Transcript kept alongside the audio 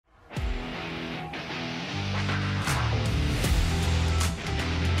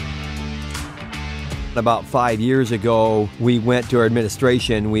About 5 years ago, we went to our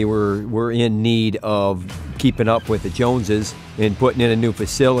administration. We were in need of keeping up with the Joneses and putting in a new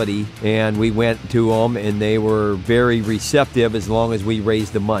facility. And we went to them and they were very receptive as long as we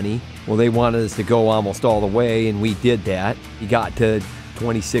raised the money. Well, they wanted us to go almost all the way, and we did that. We got to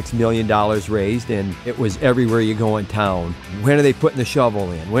 $26 million raised, and it was everywhere you go in town. When are they putting the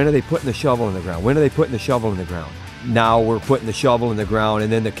shovel in? When are they putting the shovel in the ground? When are they putting the shovel in the ground? Now we're putting the shovel in the ground,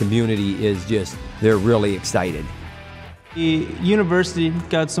 and then the community is just, they're really excited. The university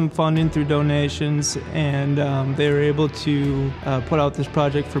got some funding through donations, and they were able to put out this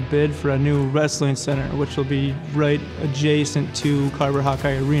project for bid for a new wrestling center, which will be right adjacent to Carver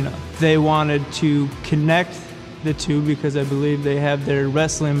Hawkeye Arena. They wanted to connect the two because I believe they have their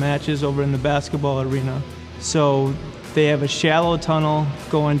wrestling matches over in the basketball arena. So they have a shallow tunnel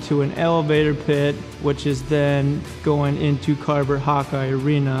going to an elevator pit, which is then going into Carver Hawkeye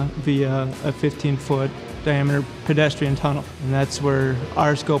Arena via a 15-foot diameter pedestrian tunnel. And that's where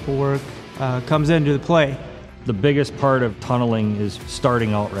our scope of work comes into play. The biggest part of tunneling is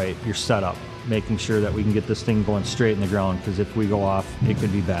starting out right, your setup, making sure that we can get this thing going straight in the ground, because if we go off, it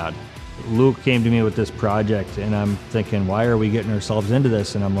could be bad. Luke came to me with this project, and I'm thinking, why are we getting ourselves into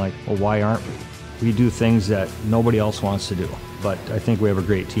this? And I'm like, well, why aren't we? We do things that nobody else wants to do, but I think we have a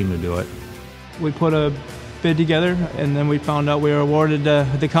great team to do it. We put a bid together, and then we found out we were awarded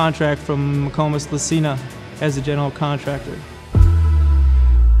the contract from Minger as the general contractor.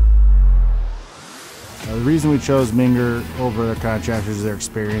 The reason we chose Minger over their contractors is their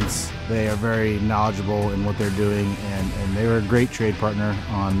experience. They are very knowledgeable in what they're doing, and they were a great trade partner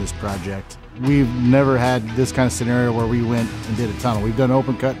on this project. We've never had this kind of scenario where we went and did a tunnel. We've done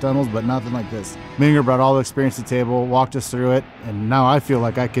open cut tunnels, but nothing like this. Minger brought all the experience to the table, walked us through it, and now I feel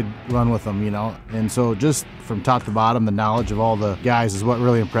like I could run with them, you know? And so just from top to bottom, the knowledge of all the guys is what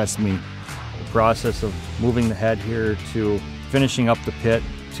really impressed me. The process of moving the head here to finishing up the pit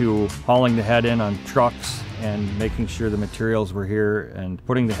to hauling the head in on trucks and making sure the materials were here and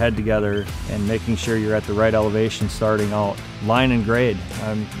putting the head together and making sure you're at the right elevation starting out. Line and grade,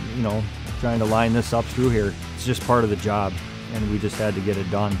 I'm trying to line this up through here. It's just part of the job, and we just had to get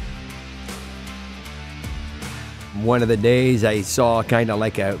it done. One of the days I saw kind of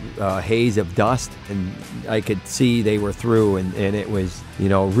like a haze of dust, and I could see they were through, and it was,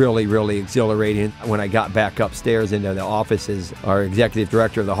 really, really exhilarating. When I got back upstairs into the offices, our executive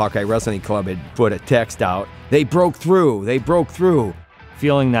director of the Hawkeye Wrestling Club had put a text out. They broke through, they broke through.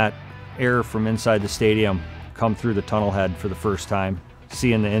 Feeling that air from inside the stadium come through the tunnel head for the first time.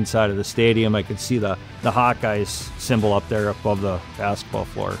 Seeing the inside of the stadium, I could see the Hawkeyes symbol up there above the basketball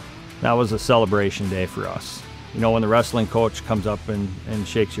floor. That was a celebration day for us. When the wrestling coach comes up and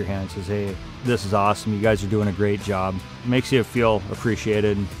shakes your hand and says, hey, this is awesome, you guys are doing a great job. It makes you feel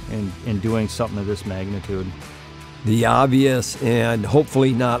appreciated in doing something of this magnitude. The obvious and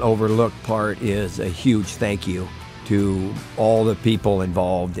hopefully not overlooked part is a huge thank you to all the people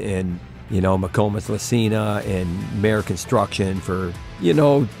involved in Minger and Minger Construction for,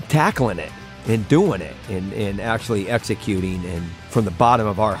 tackling it and doing it and actually executing. And from the bottom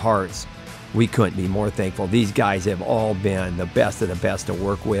of our hearts, we couldn't be more thankful. These guys have all been the best of the best to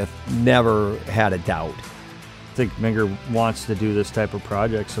work with. Never had a doubt. I think Minger wants to do this type of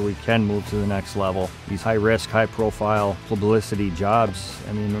project so we can move to the next level. These high-risk, high-profile publicity jobs.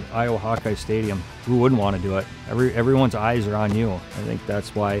 I mean, Iowa Hawkeye Stadium, who wouldn't want to do it? Everyone's eyes are on you. I think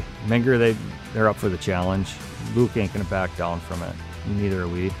that's why Minger, they're up for the challenge. Luke ain't gonna back down from it. Neither are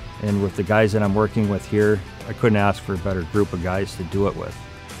we. And with the guys that I'm working with here, I couldn't ask for a better group of guys to do it with.